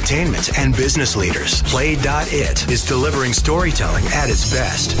to entertainment and business leaders, Play.it is delivering storytelling at its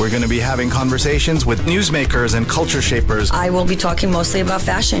best. We're going to be having conversations with newsmakers and culture shapers. I will be talking mostly about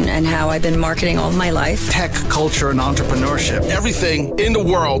fashion and how I've been marketing all my life. Tech, culture, and entrepreneurship. Everything in the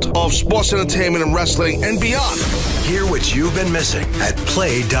world of sports entertainment and wrestling and beyond. Hear what you've been missing at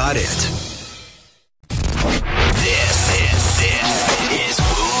Play.it. This is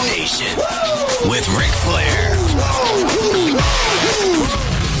Wooooo Nation with Ric Flair.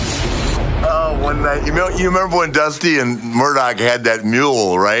 Oh, one night. You remember when Dusty and Murdoch had that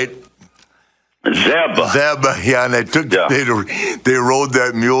mule, right? Zeb, yeah, and they rode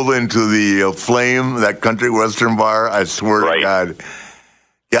that mule into the Flame, that country western bar. I swear to God.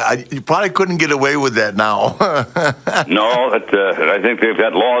 Yeah, you probably couldn't get away with that now. No, I think they've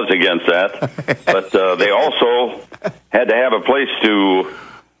got laws against that. But they also had to have a place to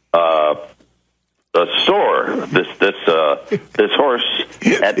store this horse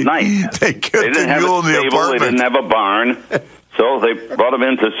at night. They didn't have a stable. They didn't have a barn. So they brought him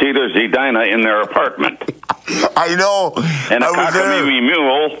into Cedars Edina in their apartment. I know. And a cockamamie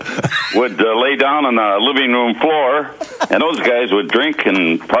mule would lay down on the living room floor, and those guys would drink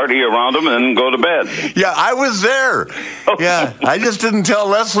and party around him and then go to bed. Yeah, I was there. Yeah, I just didn't tell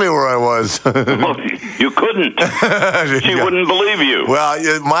Leslie where I was. Well, you couldn't. She wouldn't believe you.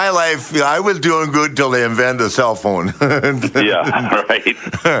 Well, my life, I was doing good till they invented a cell phone. Yeah, right.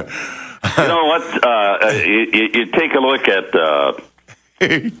 You know what? You take a look at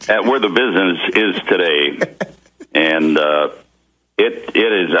where the business is today, and it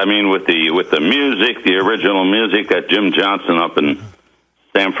is. I mean, with the music, the original music, that Jim Johnson up in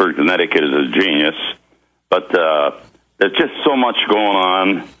Stamford, Connecticut, is a genius. But there's just so much going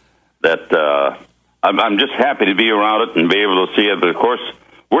on that I'm just happy to be around it and be able to see it. But of course,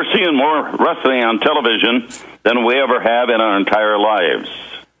 we're seeing more wrestling on television than we ever have in our entire lives.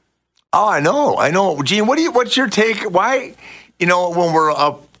 Oh, I know. Gene, what's your take? Why, when we're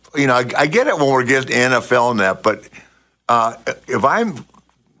up, I get it when we're getting NFL and that, but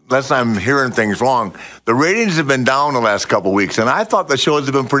unless I'm hearing things wrong, the ratings have been down the last couple of weeks, and I thought the shows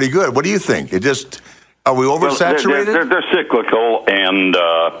have been pretty good. What do you think? Are we oversaturated? Well, they're cyclical, and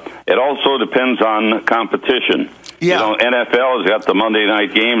it also depends on competition. Yeah. NFL has got the Monday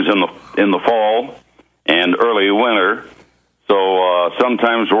night games in the fall and early winter. So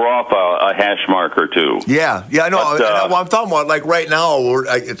sometimes we're off a hash mark or two. Yeah, I know. But, I'm talking about, like, right now,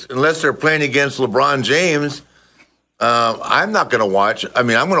 unless they're playing against LeBron James, I'm not going to watch. I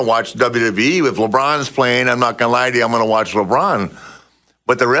mean, I'm going to watch WWE. If LeBron's playing, I'm not going to lie to you, I'm going to watch LeBron.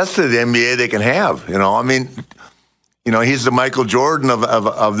 But the rest of the NBA they can have. I mean, he's the Michael Jordan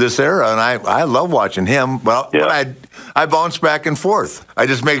of this era, and I love watching him. But I bounce back and forth. I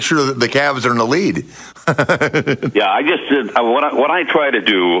just make sure that the Cavs are in the lead. Yeah, I just did. What I try to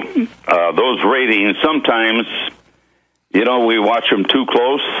do, those ratings, sometimes, we watch them too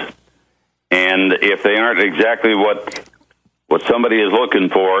close, and if they aren't exactly what somebody is looking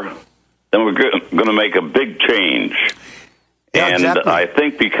for, then we're going to make a big change. Yeah, and exactly. I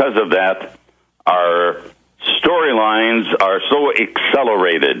think because of that, our storylines are so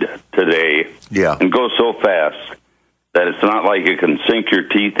accelerated today and go so fast that it's not like you can sink your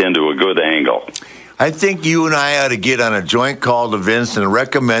teeth into a good angle. I think you and I ought to get on a joint call to Vince and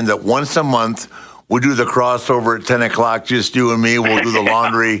recommend that once a month we'll do the crossover at 10 o'clock, just you and me. We'll do the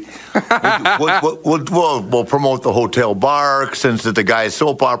laundry. We'll promote the hotel bar, since it's the guy's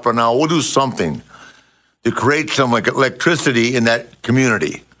soap opera now. We'll do something to create some electricity in that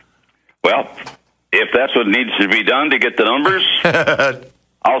community. Well, if that's what needs to be done to get the numbers,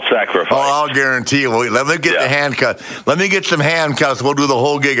 I'll sacrifice. Oh, I'll guarantee you. Let me get the handcuffs. Let me get some handcuffs. We'll do the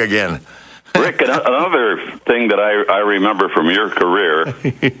whole gig again. Rick, another thing that I remember from your career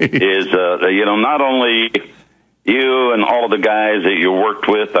is, not only you and all of the guys that you worked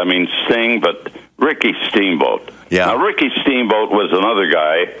with, I mean, Sting, but Ricky Steamboat. Yeah. Now, Ricky Steamboat was another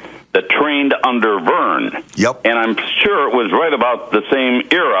guy that trained under Verne. Yep. And I'm sure it was right about the same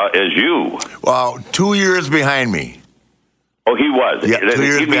era as you. Well, 2 years behind me. Oh, he was? Yeah, 2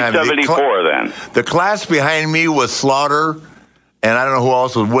 years He'd be behind 74 then. The class behind me was Slaughter, and I don't know who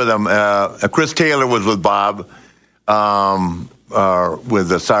else was with him. Chris Taylor was with Bob. with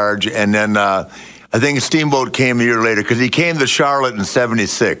the Sarge, and then I think Steamboat came a year later because he came to Charlotte in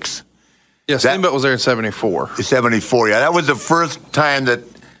 '76. Yeah, Steamboat was there in '74. '74, yeah. That was the first time that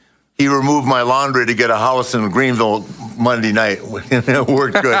he removed my laundry to get a house in Greenville Monday night. It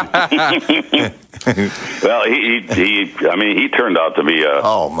worked good. Well, he turned out to be a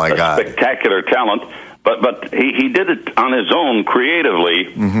spectacular talent. But he did it on his own creatively.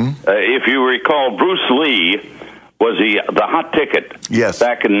 Mm-hmm. If you recall, Bruce Lee was the hot ticket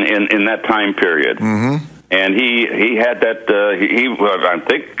back in that time period. Mm-hmm. And he had that.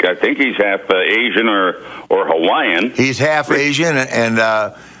 I think he's half Asian or Hawaiian. He's half Asian and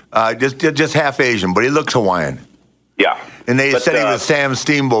just half Asian, but he looks Hawaiian. Yeah. And they said he was Sam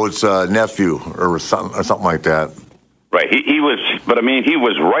Steamboat's nephew or something like that. Right. He was, but I mean, he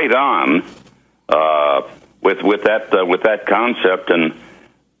was right on with that concept. And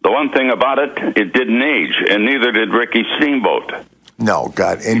the one thing about it didn't age, and neither did Ricky Steamboat. No,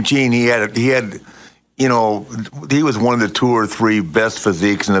 God. And Gene, he had. You know, he was one of the 2 or 3 best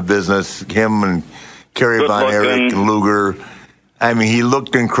physiques in the business. Him and Kerry Von Erich and Luger. I mean, he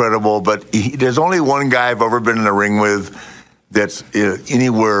looked incredible, but there's only one guy I've ever been in the ring with that's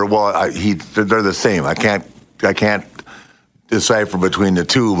anywhere. Well, they're the same. I can't decipher between the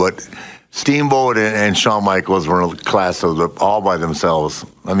two, but Steamboat and Shawn Michaels were in a class all by themselves.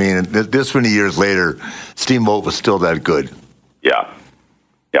 I mean, this many years later, Steamboat was still that good. Yeah.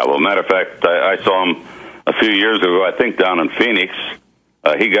 Yeah, well, matter of fact, I saw him a few years ago, I think down in Phoenix.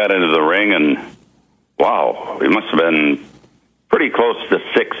 He got into the ring, and wow, he must have been pretty close to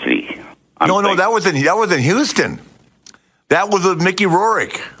 60. No, that was in Houston. That was with Mickey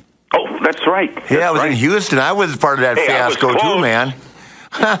Rourke. Oh, that's right. Yeah, it was in Houston. I was part of that fiasco too, man.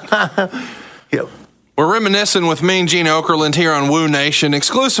 Yep. We're reminiscing with Mean Gene Okerland here on Wooooo Nation,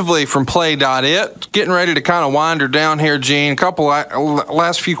 exclusively from Play.it. Getting ready to kind of wind her down here, Gene. A couple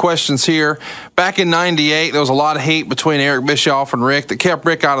last few questions here. Back in '98, there was a lot of heat between Eric Bischoff and Rick that kept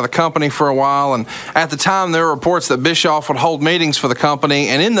Rick out of the company for a while. And at the time, there were reports that Bischoff would hold meetings for the company,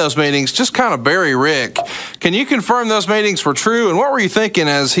 and in those meetings, just kind of bury Rick. Can you confirm those meetings were true? And what were you thinking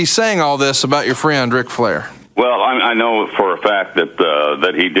as he's saying all this about your friend Ric Flair? Well, I know for a fact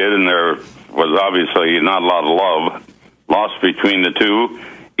that he did, and there was obviously not a lot of love lost between the two,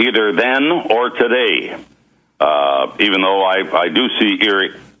 either then or today. Even though I do see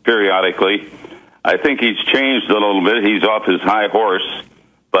Eric periodically, I think he's changed a little bit. He's off his high horse,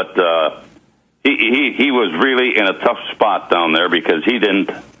 but he was really in a tough spot down there because he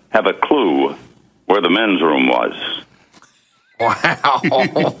didn't have a clue where the men's room was. Wow.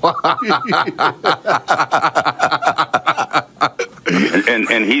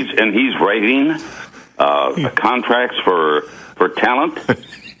 and he's writing contracts for talent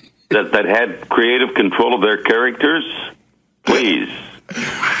that had creative control of their characters. Please,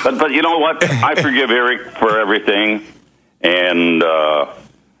 but you know what? I forgive Eric for everything, and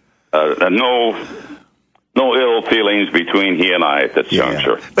no ill feelings between he and I at this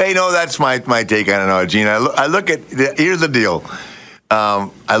juncture. But you know, that's my take on it, Gene. I look at here's the deal.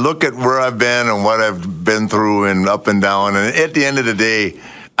 I look at where I've been and what I've been through and up and down, and at the end of the day,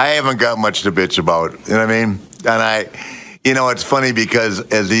 I haven't got much to bitch about. You know what I mean? And it's funny because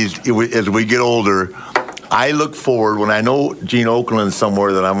as we get older, I look forward when I know Gene Okerland's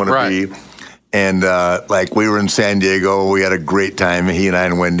somewhere that I'm going to be. And like we were in San Diego, we had a great time. He and I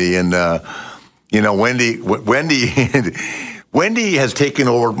and Wendy, and Wendy has taken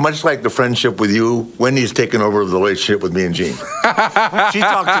over, much like the friendship with you. Wendy's taken over the relationship with me and Gene. She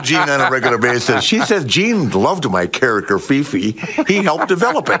talks to Gene on a regular basis. She says Gene loved my character, Fifi. He helped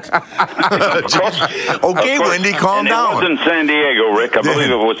develop it. Okay, Wendy, calm down. It wasn't San Diego, Rick. I believe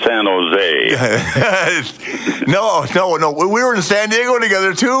it was San Jose. No. We were in San Diego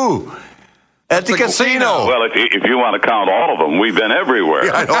together, too. At the casino. Well, if you want to count all of them, we've been everywhere.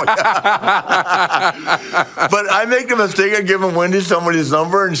 Yeah, I know. But I make the mistake of giving Wendy somebody's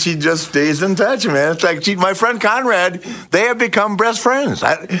number, and she just stays in touch, man. It's like my friend Conrad, they have become best friends.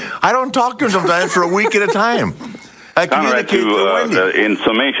 I don't talk to her sometimes for a week at a time. I Conrad, communicate with Wendy. In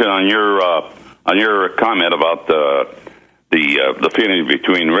summation on your comment about the feeling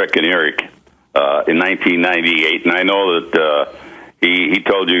between Rick and Eric in 1998, and I know that he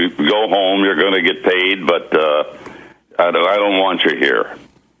told you, go home, you're going to get paid, but I don't want you here.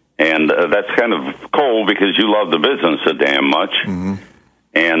 And that's kind of cold because you love the business so damn much. Mm-hmm.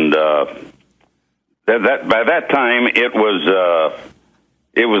 And by that time, it was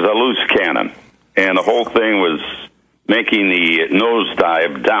a loose cannon. And the whole thing was making the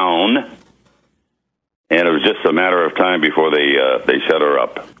nosedive down. And it was just a matter of time before they shut her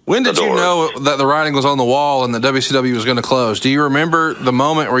up. When did you know that the writing was on the wall and that WCW was going to close? Do you remember the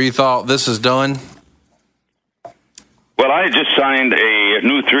moment where you thought, this is done? Well, I just signed a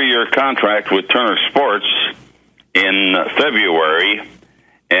new 3-year contract with Turner Sports in February,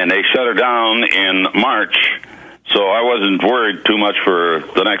 and they shut her down in March, so I wasn't worried too much for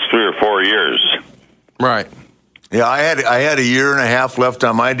the next 3 or 4 years. Right. Yeah, I had a year and a half left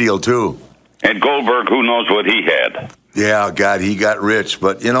on my deal, too. And Goldberg, who knows what he had? Yeah, God, he got rich.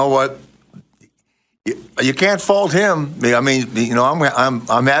 But you know what? You can't fault him. I mean, you know,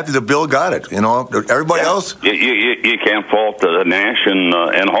 I'm happy that Bill got it. You know, everybody else. You can't fault Nash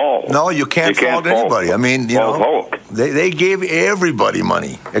and Hall. No, you can't fault anybody. I mean, you know, they gave everybody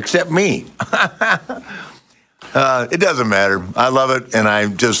money except me. It doesn't matter. I love it, and I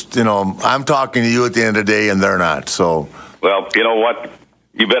just, you know, I'm talking to you at the end of the day, and they're not. So, well, you know what?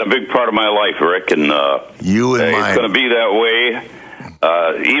 You've been a big part of my life, Rick, and you and mine. It's going to be that way.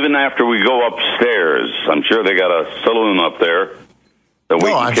 Even after we go upstairs, I'm sure they got a saloon up there that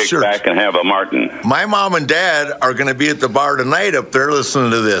we can kick back and have a Martin. My mom and dad are going to be at the bar tonight up there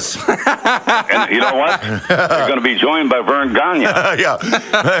listening to this. And you know what? They're going to be joined by Verne Gagne. Yeah.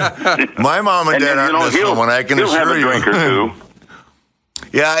 My mom and dad aren't listening when I can assure you. He'll have a drink or two.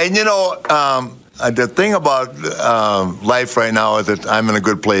 Yeah, and you know, the thing about life right now is that I'm in a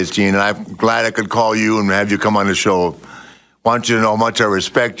good place, Gene, and I'm glad I could call you and have you come on the show. Want you to know how much I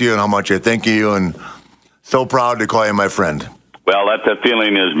respect you and how much I think of you, and so proud to call you my friend. Well, that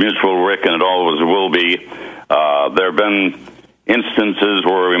feeling is mutual, Rick, and it always will be. There have been instances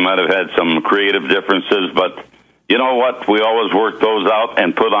where we might have had some creative differences, but you know what? We always work those out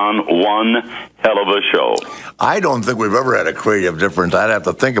and put on one hell of a show. I don't think we've ever had a creative difference. I'd have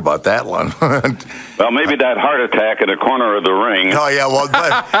to think about that one. Well, maybe that heart attack in the corner of the ring. Oh, yeah, well,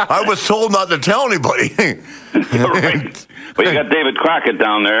 I was told not to tell anybody. Right. Well, you got David Crockett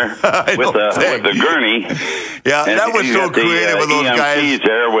down there with the gurney. Yeah, and that was so creative with those guys.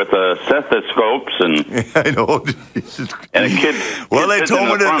 There with stethoscopes and I know. And a kid. Well, they told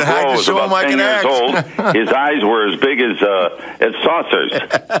me to have to show him I can act. Old. His eyes were as big as saucers.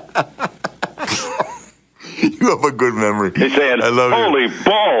 You have a good memory. They said, "Holy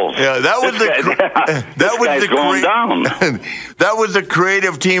balls!" Yeah, that was that was the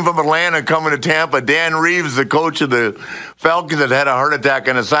creative team from Atlanta coming to Tampa. Dan Reeves, the coach of the Falcons, that had a heart attack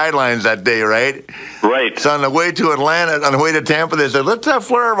on the sidelines that day, right? Right. So on the way to Atlanta, on the way to Tampa, they said, "Let's have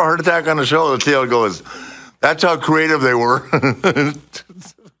Flair have a heart attack on the show. Let's see how it goes." That's how creative they were.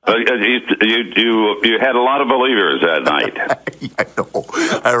 You had a lot of believers that night. I know.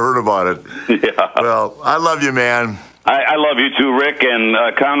 I heard about it. Yeah. Well, I love you, man. I love you too, Rick. And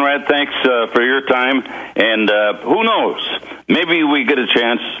Conrad, thanks for your time. And who knows? Maybe we get a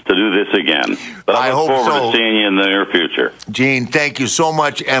chance to do this again. But I look forward to seeing you in the near future. Gene, thank you so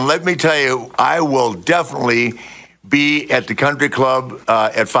much. And let me tell you, I will definitely be at the country club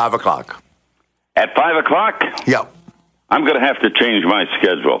at 5 o'clock. At 5 o'clock? Yep. I'm going to have to change my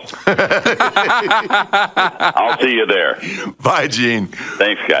schedule. I'll see you there. Bye, Gene.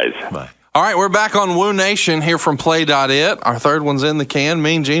 Thanks, guys. Bye. All right, we're back on Wooooo Nation here from Play.it. Our third one's in the can.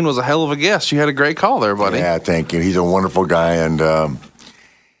 Mean Gene was a hell of a guest. You had a great call there, buddy. Yeah, thank you. He's a wonderful guy, and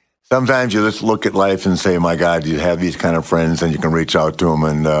sometimes you just look at life and say, my God, you have these kind of friends, and you can reach out to them,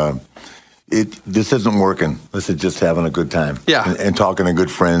 and this isn't working. This is just having a good time. Yeah. And talking to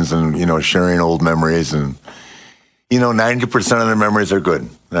good friends and, you know, sharing old memories, and 90% of the memories are good.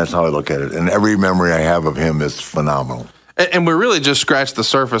 That's how I look at it. And every memory I have of him is phenomenal. And we really just scratched the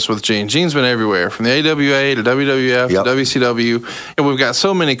surface with Gene. Gene's been everywhere, from the AWA to WWF to WCW. And we've got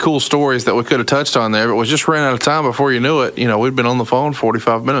so many cool stories that we could have touched on there, but we just ran out of time before you knew it. We'd been on the phone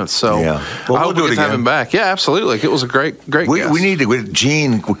 45 minutes. So I hope we can have him back. Yeah, absolutely. It was a great guest. We need to,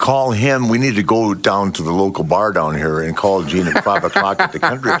 Gene, we call him. We need to go down to the local bar down here and call Gene at 5 o'clock at the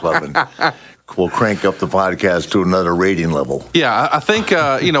country club, and we'll crank up the podcast to another rating level. Yeah, I think,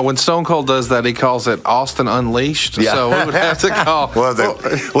 when Stone Cold does that, he calls it Austin Unleashed. Yeah. So we would have to call.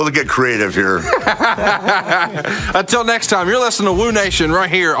 We'll get creative here. Until next time, you're listening to Wooooo Nation right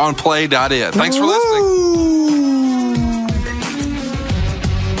here on Play.it. Thanks for listening.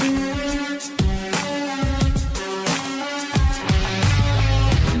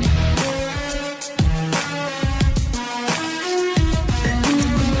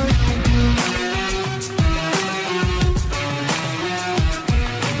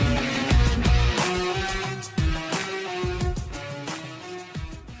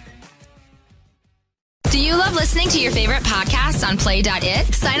 Do you love Love listening to your favorite podcasts on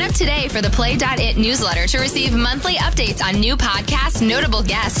Play.it? Sign up today for the Play.it newsletter to receive monthly updates on new podcasts, notable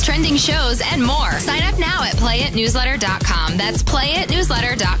guests, trending shows, and more. Sign up now at playitnewsletter.com. That's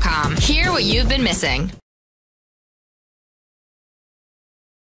playitnewsletter.com. Hear what you've been missing.